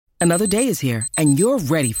Another day is here, and you're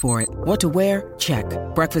ready for it. What to wear? Check.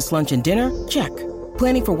 Breakfast, lunch, and dinner? Check.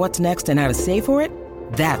 Planning for what's next and how to save for it?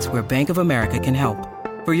 That's where Bank of America can help.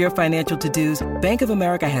 For your financial to-dos, Bank of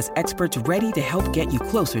America has experts ready to help get you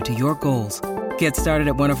closer to your goals. Get started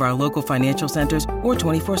at one of our local financial centers or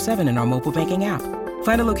 24/7 in our mobile banking app.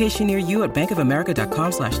 Find a location near you at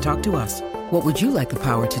bankofamerica.com/talktous. What would you like the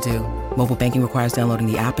power to do? Mobile banking requires downloading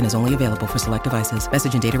the app and is only available for select devices.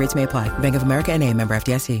 Message and data rates may apply. Bank of America N.A., member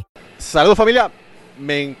FDIC. Saludos familia,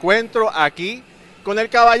 me encuentro aquí con el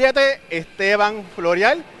caballete Estevan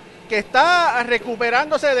Florial, que está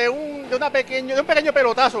recuperándose de un pequeño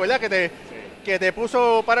pelotazo, ¿verdad? Que te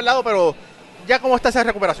puso para el lado, pero ya ¿cómo está esa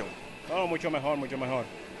recuperación? No, mucho mejor, mucho mejor.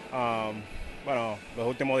 Bueno, los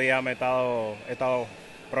últimos días he estado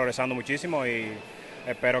progresando muchísimo y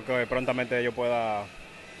espero que prontamente yo pueda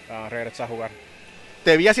regresar a jugar.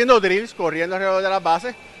 Te vi haciendo drills, corriendo alrededor de las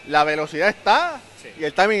bases, la velocidad está, sí, y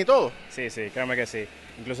el timing y todo. Sí, créeme que sí.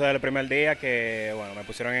 Incluso desde el primer día que me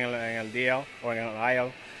pusieron en el DL o en el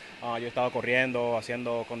IL, yo he estado corriendo,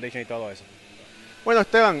 haciendo condition y todo eso. Bueno,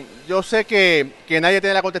 Esteban, yo sé que nadie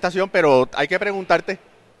tiene la contestación, pero hay que preguntarte,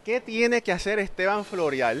 ¿qué tiene que hacer Estevan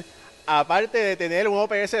Florial, aparte de tener un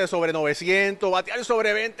OPS de sobre 900, batear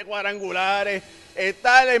sobre 20 cuadrangulares,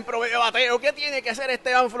 estar en promedio de bateo? ¿Qué tiene que hacer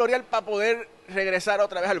Esteban Florial para poder regresar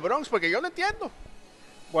otra vez al Bronx? Porque yo no entiendo.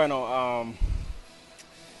 Bueno,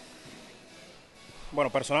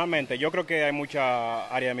 personalmente yo creo que hay mucha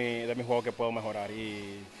área de mi juego que puedo mejorar,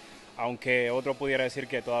 y aunque otro pudiera decir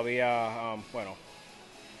que todavía,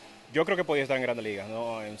 yo creo que podía estar en Grandes Ligas,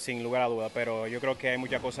 ¿no? Sin lugar a dudas, pero yo creo que hay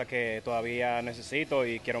muchas cosas que todavía necesito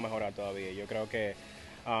y quiero mejorar todavía. Yo creo que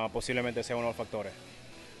posiblemente sea uno de los factores.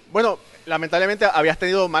 Bueno, lamentablemente habías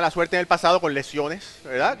tenido mala suerte en el pasado con lesiones,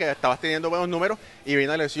 ¿verdad? Que estabas teniendo buenos números y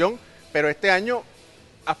vino una lesión, pero este año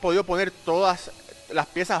has podido poner todas las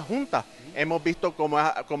piezas juntas. Hemos visto cómo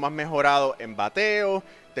has mejorado en bateo,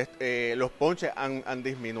 los ponches han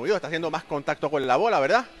disminuido, estás haciendo más contacto con la bola,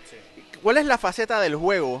 ¿verdad? Sí. ¿Cuál es la faceta del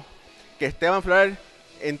juego que Esteban Florial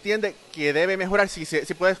entiende que debe mejorar si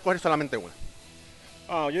puedes coger solamente una?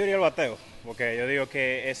 Yo diría el bateo, porque yo digo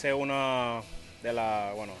que esa es una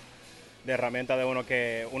de herramientas de uno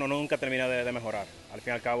que uno nunca termina de mejorar. Al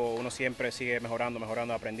fin y al cabo uno siempre sigue mejorando,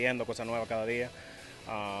 aprendiendo cosas nuevas cada día,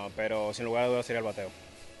 pero sin lugar a dudas sería el bateo.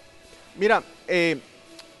 Mira,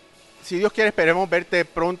 si Dios quiere, esperemos verte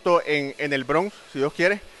pronto en el Bronx, si Dios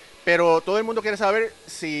quiere. Pero todo el mundo quiere saber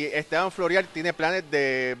si Esteban Florial tiene planes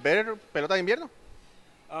de ver pelota de invierno.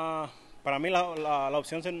 Para mí la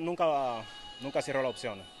opción nunca cierro la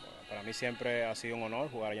opción. Para mí siempre ha sido un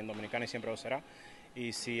honor jugar allá en Dominicana y siempre lo será.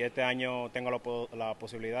 Y si este año tengo la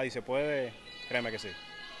posibilidad y se puede, créeme que sí.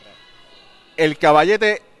 El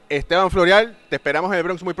caballete Esteban Florial, te esperamos en el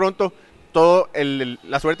Bronx muy pronto.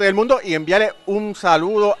 La suerte del mundo, y enviarle un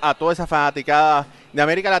saludo a toda esa fanaticada de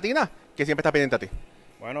América Latina que siempre está pendiente a ti.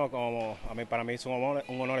 Bueno, para mí es un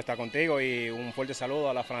honor estar contigo, y un fuerte saludo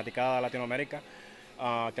a la fanaticada de Latinoamérica,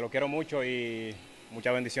 que lo quiero mucho y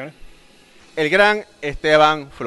muchas bendiciones. El gran Esteban Florial.